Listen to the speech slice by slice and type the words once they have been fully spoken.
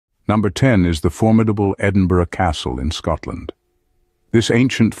Number 10 is the formidable Edinburgh Castle in Scotland. This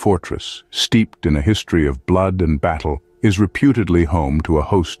ancient fortress, steeped in a history of blood and battle, is reputedly home to a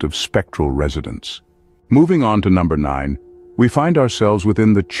host of spectral residents. Moving on to number 9, we find ourselves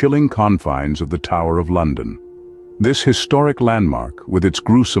within the chilling confines of the Tower of London. This historic landmark, with its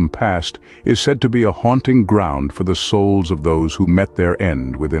gruesome past, is said to be a haunting ground for the souls of those who met their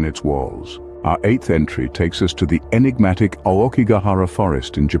end within its walls. Our 8th entry takes us to the enigmatic Aokigahara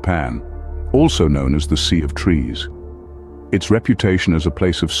Forest in Japan, also known as the Sea of Trees. Its reputation as a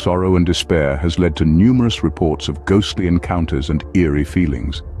place of sorrow and despair has led to numerous reports of ghostly encounters and eerie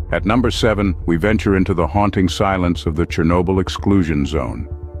feelings. At number 7, we venture into the haunting silence of the Chernobyl exclusion zone.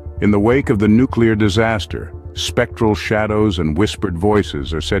 In the wake of the nuclear disaster, spectral shadows and whispered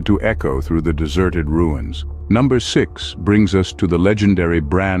voices are said to echo through the deserted ruins. Number 6 brings us to the legendary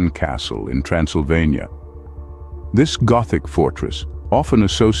Bran Castle in Transylvania. This Gothic fortress, often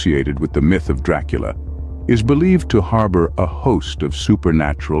associated with the myth of Dracula, is believed to harbor a host of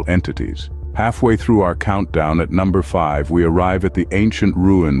supernatural entities. Halfway through our countdown at number 5, we arrive at the ancient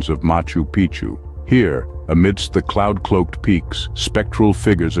ruins of Machu Picchu. Here, amidst the cloud-cloaked peaks, spectral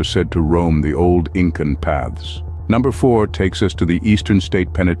figures are said to roam the old Incan paths. Number 4 takes us to the Eastern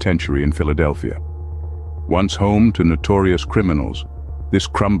State Penitentiary in Philadelphia. Once home to notorious criminals, this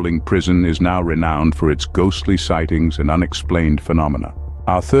crumbling prison is now renowned for its ghostly sightings and unexplained phenomena.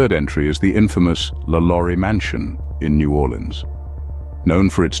 Our 3rd entry is the infamous La Laurie Mansion in New Orleans. Known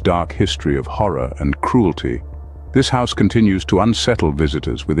for its dark history of horror and cruelty, this house continues to unsettle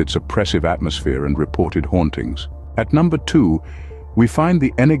visitors with its oppressive atmosphere and reported hauntings. At number 2, we find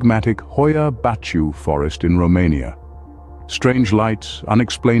the enigmatic Hoia Baciu forest in Romania. Strange lights,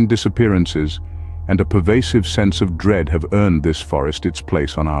 unexplained disappearances, and a pervasive sense of dread have earned this forest its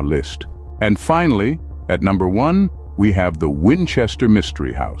place on our list. And finally, at number 1, we have the Winchester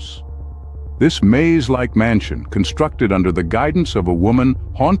Mystery House. This maze-like mansion, constructed under the guidance of a woman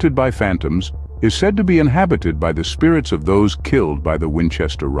haunted by phantoms, is said to be inhabited by the spirits of those killed by the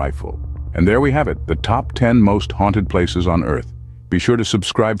Winchester rifle. And there we have it, the top 10 most haunted places on Earth. Be sure to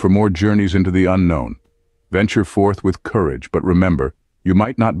subscribe for more journeys into the unknown. Venture forth with courage, but remember, you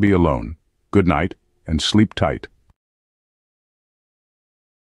might not be alone. Good night, and sleep tight.